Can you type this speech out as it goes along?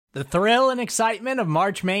The thrill and excitement of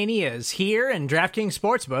March Mania is here, and DraftKings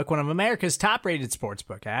Sportsbook, one of America's top-rated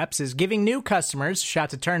sportsbook apps, is giving new customers a shot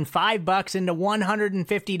to turn $5 into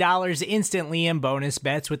 $150 instantly in bonus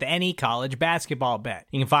bets with any college basketball bet.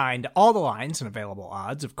 You can find all the lines and available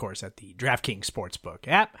odds, of course, at the DraftKings Sportsbook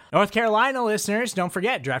app. North Carolina listeners, don't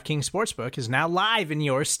forget, DraftKings Sportsbook is now live in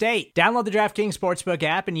your state. Download the DraftKings Sportsbook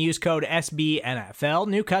app and use code SBNFL.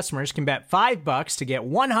 New customers can bet $5 to get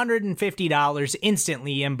 $150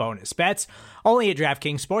 instantly in bonus bets, only at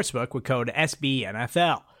DraftKings Sportsbook with code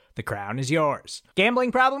SBNFL. The crown is yours.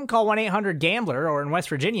 Gambling problem? Call 1-800-GAMBLER, or in West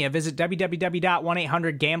Virginia, visit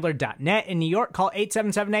www.1800gambler.net. In New York, call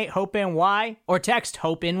 877-8-HOPE-NY or text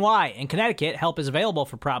HOPE-NY. In Connecticut, help is available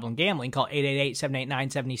for problem gambling. Call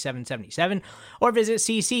 888-789-7777 or visit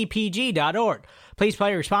ccpg.org. Please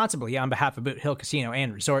play responsibly on behalf of Boot Hill Casino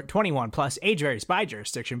and Resort. 21 plus, age varies by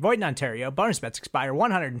jurisdiction. Void in Ontario. Bonus bets expire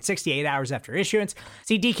 168 hours after issuance.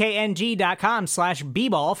 See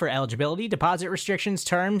dkng.com/bball for eligibility, deposit restrictions,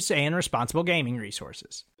 terms, and responsible gaming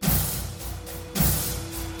resources.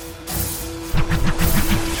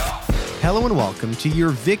 Hello and welcome to your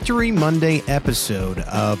Victory Monday episode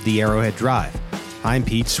of the Arrowhead Drive. I'm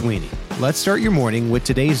Pete Sweeney. Let's start your morning with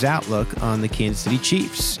today's outlook on the Kansas City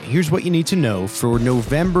Chiefs. Here's what you need to know for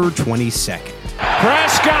November 22nd.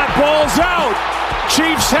 Prescott balls out.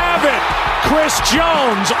 Chiefs have it. Chris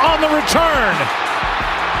Jones on the return.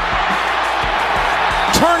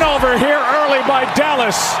 Turnover here early by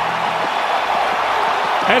Dallas,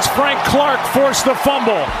 as Frank Clark forced the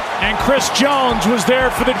fumble, and Chris Jones was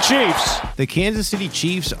there for the Chiefs. The Kansas City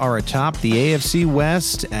Chiefs are atop the AFC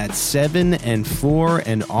West at 7-4,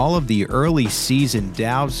 and all of the early season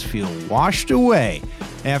doubts feel washed away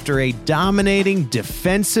after a dominating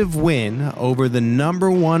defensive win over the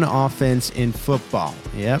number one offense in football.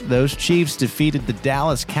 Yep, those Chiefs defeated the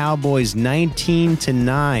Dallas Cowboys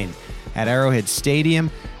 19-9 at Arrowhead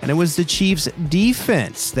Stadium, and it was the Chiefs'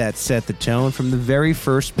 defense that set the tone from the very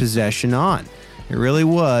first possession on. It really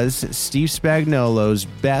was Steve Spagnuolo's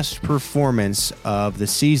best performance of the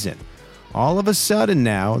season. All of a sudden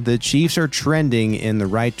now, the Chiefs are trending in the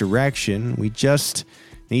right direction. We just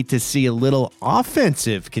need to see a little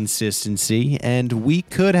offensive consistency, and we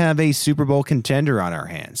could have a Super Bowl contender on our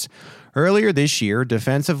hands. Earlier this year,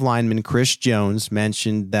 defensive lineman Chris Jones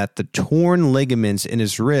mentioned that the torn ligaments in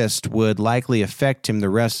his wrist would likely affect him the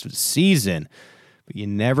rest of the season. But you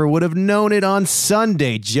never would have known it on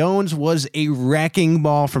Sunday. Jones was a wrecking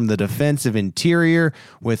ball from the defensive interior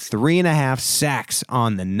with 3.5 sacks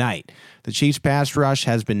on the night. The Chiefs' pass rush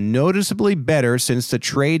has been noticeably better since the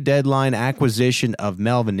trade deadline acquisition of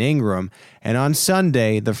Melvin Ingram, and on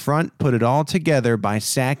Sunday, the front put it all together by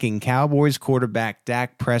sacking Cowboys quarterback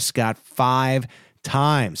Dak Prescott 5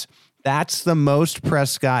 times. That's the most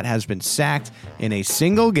Prescott has been sacked in a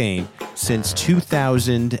single game since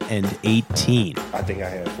 2018. I think I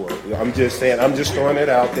had 4. I'm just saying, I'm just throwing it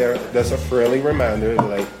out there. That's a friendly reminder.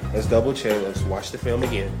 Like, let's double check. Let's watch the film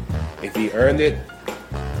again. If he earned it,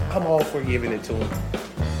 I'm all for giving it to him.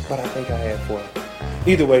 But I think I had 4.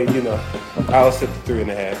 Either way, I'll sit the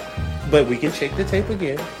 3.5. But we can check the tape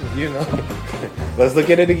again, Let's look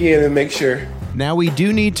at it again and make sure. Now, we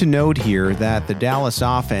do need to note here that the Dallas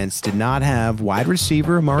offense did not have wide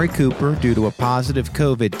receiver Amari Cooper due to a positive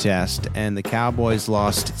COVID test, and the Cowboys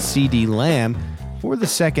lost CeeDee Lamb for the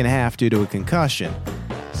second half due to a concussion.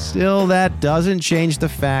 Still, that doesn't change the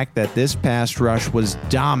fact that this pass rush was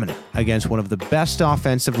dominant against one of the best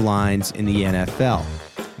offensive lines in the NFL.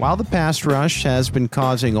 While the pass rush has been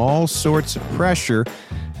causing all sorts of pressure,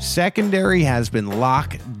 secondary has been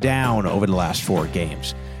locked down over the last 4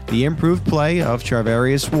 games. The improved play of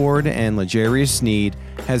Charvarius Ward and L'Jarius Sneed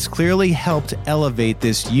has clearly helped elevate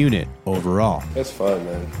this unit overall. It's fun,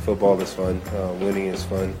 man. Football is fun. Winning is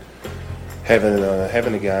fun. Having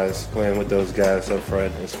the guys, playing with those guys up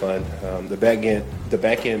front is fun. The back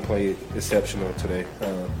end played exceptional today.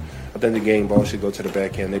 I think the game ball should go to the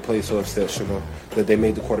back end. They played so exceptional that they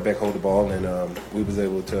made the quarterback hold the ball, and we was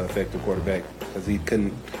able to affect the quarterback because he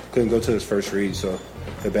couldn't go to his first read. So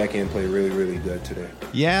the back end played really, really good today.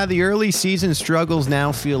 Yeah, the early season struggles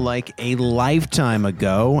now feel like a lifetime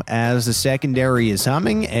ago as the secondary is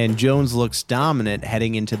humming and Jones looks dominant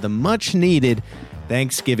heading into the much-needed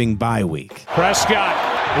Thanksgiving bye week. Prescott,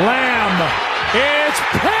 Lamb, it's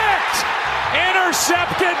picked!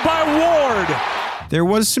 Intercepted by Ward! There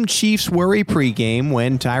was some Chiefs worry pregame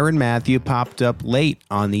when Tyrann Mathieu popped up late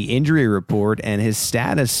on the injury report and his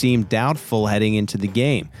status seemed doubtful heading into the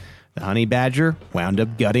game. The Honey Badger wound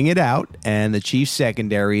up gutting it out, and the Chiefs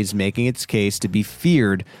secondary is making its case to be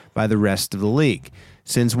feared by the rest of the league.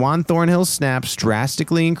 Since Juan Thornhill's snaps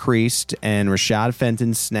drastically increased and Rashad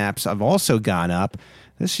Fenton's snaps have also gone up,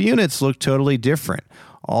 this unit's looked totally different.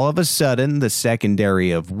 All of a sudden, the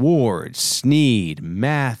secondary of Ward, Snead,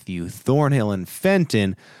 Matthew, Thornhill, and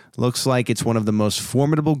Fenton looks like it's one of the most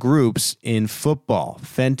formidable groups in football.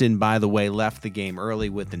 Fenton, by the way, left the game early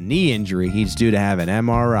with a knee injury. He's due to have an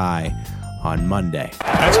MRI on Monday.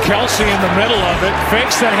 That's Kelsey in the middle of it,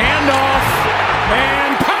 fakes the handoff,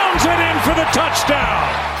 and pounds it in for the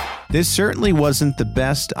touchdown. This certainly wasn't the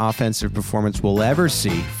best offensive performance we'll ever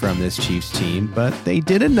see from this Chiefs team, but they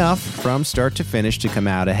did enough from start to finish to come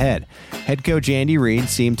out ahead. Head coach Andy Reid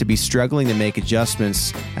seemed to be struggling to make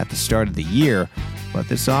adjustments at the start of the year, but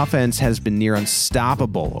this offense has been near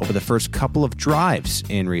unstoppable over the first couple of drives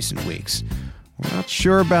in recent weeks. We're not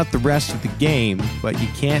sure about the rest of the game, but you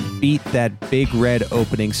can't beat that big red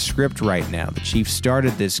opening script right now. The Chiefs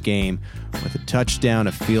started this game with a touchdown,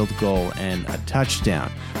 a field goal, and a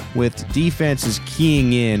touchdown. With defenses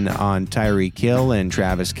keying in on Tyreek Hill and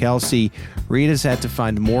Travis Kelce, Reid has had to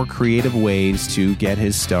find more creative ways to get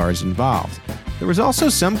his stars involved. There was also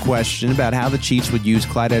some question about how the Chiefs would use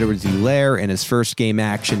Clyde Edwards-Helaire in his first game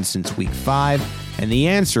action since Week 5, and the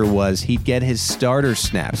answer was he'd get his starter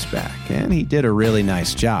snaps back, and he did a really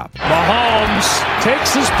nice job. Mahomes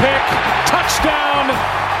takes his pick, touchdown,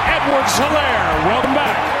 Edwards-Helaire. Welcome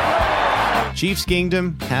back. Chiefs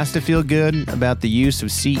Kingdom has to feel good about the use of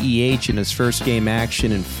CEH in his first game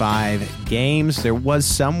action in 5 games. There was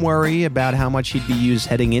some worry about how much he'd be used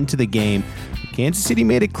heading into the game. Kansas City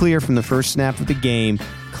made it clear from the first snap of the game,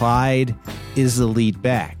 Clyde is the lead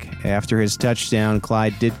back. After his touchdown,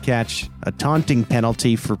 Clyde did catch a taunting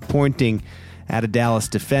penalty for pointing at a Dallas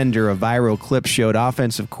defender. A viral clip showed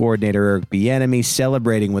offensive coordinator Eric Bieniemy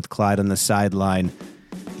celebrating with Clyde on the sideline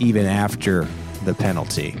even after the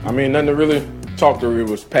penalty. I mean, nothing to really talk through. It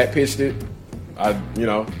was Pat pitched it.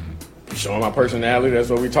 Showing my personality. That's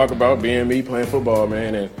what we talk about, being me, playing football,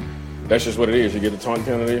 man. And that's just what it is. You get the taunt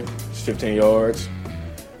penalty. It's 15 yards.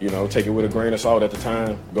 Take it with a grain of salt at the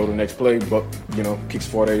time. Go to the next play, but kicks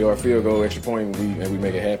 40-yard field goal, extra point, and we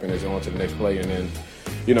make it happen. It's on to the next play, and then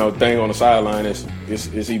thing on the sideline is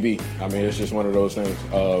EB. I mean, it's just one of those things.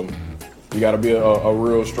 You got to be a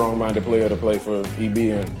real strong-minded player to play for EB,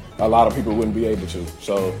 and a lot of people wouldn't be able to.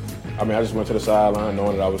 So, I mean, I just went to the sideline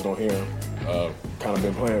knowing that I was going to hear him. Kind of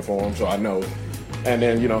been playing for him, so I know. And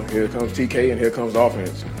then, here comes TK, and here comes the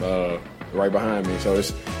offense right behind me. So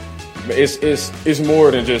it's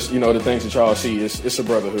more than just, the things that y'all see. It's a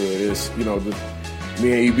brotherhood. It's,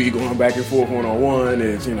 me and EB going back and forth one-on-one.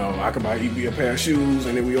 It's, I can buy EB a pair of shoes,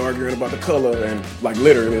 and then we arguing about the color. And,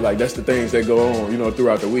 literally, that's the things that go on,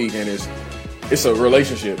 throughout the week. And it's a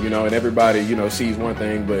relationship, and everybody, sees one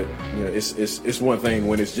thing, but, it's one thing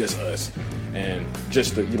when it's just us. And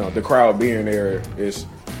just the crowd being there is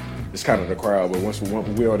kind of the crowd. But once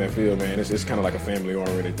we're on that field, man, it's kind of like a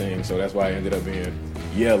family-oriented thing. So that's why I ended up being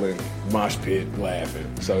yelling, mosh pit, laughing.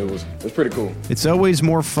 So it was pretty cool. It's always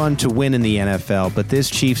more fun to win in the NFL, but this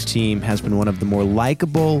Chiefs team has been one of the more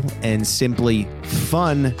likable and simply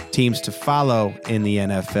fun teams to follow in the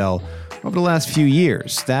NFL over the last few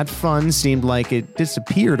years. That fun seemed like it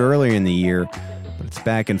disappeared earlier in the year, but it's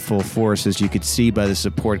back in full force, as you could see by the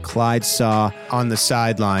support Clyde saw on the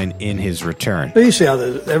sideline in his return. But you see how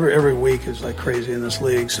every week is like crazy in this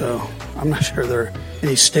league, so I'm not sure there's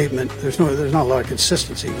any statement. There's not a lot of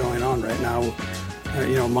consistency going on right now,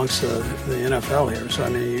 amongst the NFL here. So I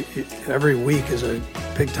mean, every week is a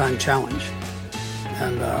big-time challenge,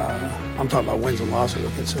 and I'm talking about wins and losses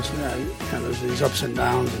with consistency. There's these ups and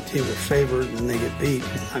downs, and teams are favored, and then they get beat.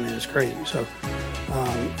 I mean, it's crazy. So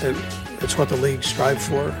it's what the league strives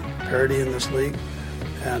for, parity in this league,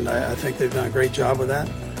 and I think they've done a great job with that.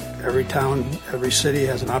 Every town, every city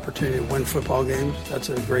has an opportunity to win football games. That's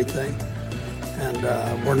a great thing, and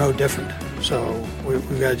we're no different. So we've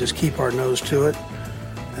got to just keep our nose to it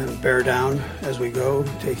and bear down as we go,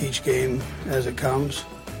 take each game as it comes.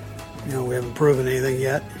 We haven't proven anything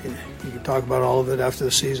yet. You can talk about all of it after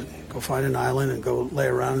the season. Go find an island and go lay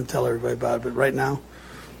around and tell everybody about it. But right now,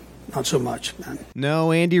 not so much, man.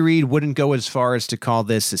 No, Andy Reid wouldn't go as far as to call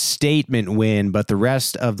this a statement win, but the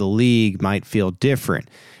rest of the league might feel different.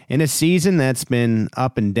 In a season that's been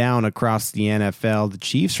up and down across the NFL, the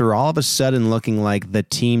Chiefs are all of a sudden looking like the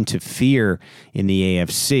team to fear in the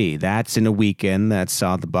AFC. That's in a weekend that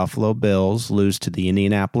saw the Buffalo Bills lose to the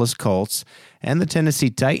Indianapolis Colts and the Tennessee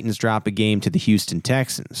Titans drop a game to the Houston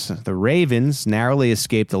Texans. The Ravens narrowly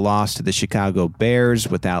escaped the loss to the Chicago Bears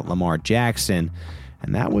without Lamar Jackson,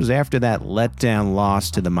 and that was after that letdown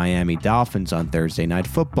loss to the Miami Dolphins on Thursday Night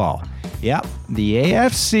Football. Yep, the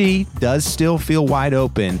AFC does still feel wide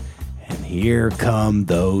open, and here come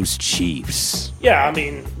those Chiefs. Yeah, I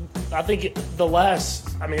mean, I think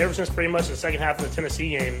ever since pretty much the second half of the Tennessee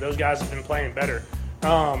game, those guys have been playing better.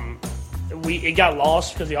 It got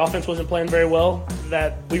lost because the offense wasn't playing very well,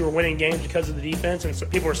 that we were winning games because of the defense, and so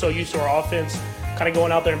people were so used to our offense kind of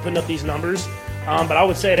going out there and putting up these numbers. But I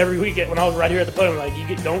would say it every week when I was right here at the podium,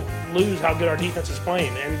 like, don't lose how good our defense is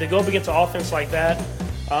playing. And to go up against an offense like that,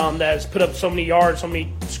 that has put up so many yards, so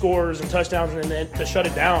many scores and touchdowns, and then to shut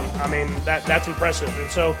it down, I mean, that's impressive. And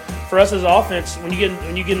so for us as an offense, when you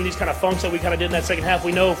get in these kind of funks that we kind of did in that second half,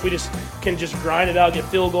 we know if we just can just grind it out, get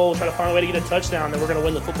field goals, try to find a way to get a touchdown, then we're going to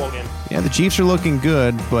win the football game. Yeah, the Chiefs are looking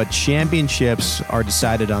good, but championships are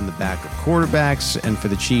decided on the back of quarterbacks, and for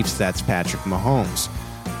the Chiefs, that's Patrick Mahomes.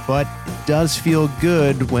 But it does feel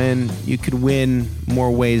good when you could win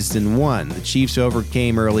more ways than one. The Chiefs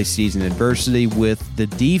overcame early season adversity with the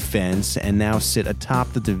defense and now sit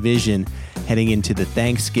atop the division heading into the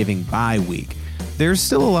Thanksgiving bye week. There's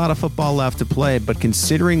still a lot of football left to play, but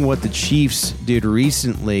considering what the Chiefs did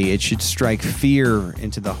recently, it should strike fear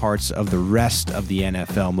into the hearts of the rest of the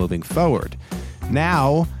NFL moving forward.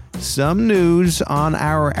 Now, some news on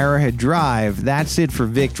our Arrowhead Drive. That's it for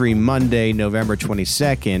Victory Monday, November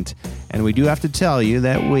 22nd. And we do have to tell you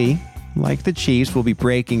that we, like the Chiefs, will be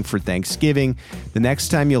breaking for Thanksgiving. The next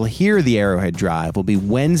time you'll hear the Arrowhead Drive will be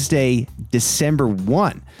Wednesday, December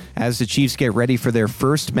 1, as the Chiefs get ready for their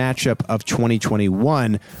first matchup of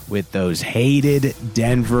 2021 with those hated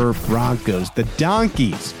Denver Broncos, the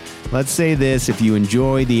Donkeys. Let's say this: if you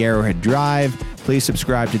enjoy the Arrowhead Drive, please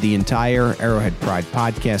subscribe to the entire Arrowhead Pride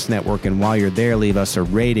Podcast Network, and while you're there, leave us a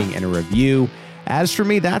rating and a review. As for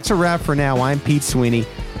me, that's a wrap for now. I'm Pete Sweeney.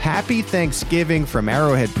 Happy Thanksgiving from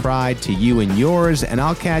Arrowhead Pride to you and yours, and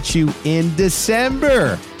I'll catch you in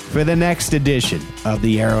December for the next edition of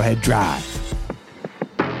the Arrowhead Drive.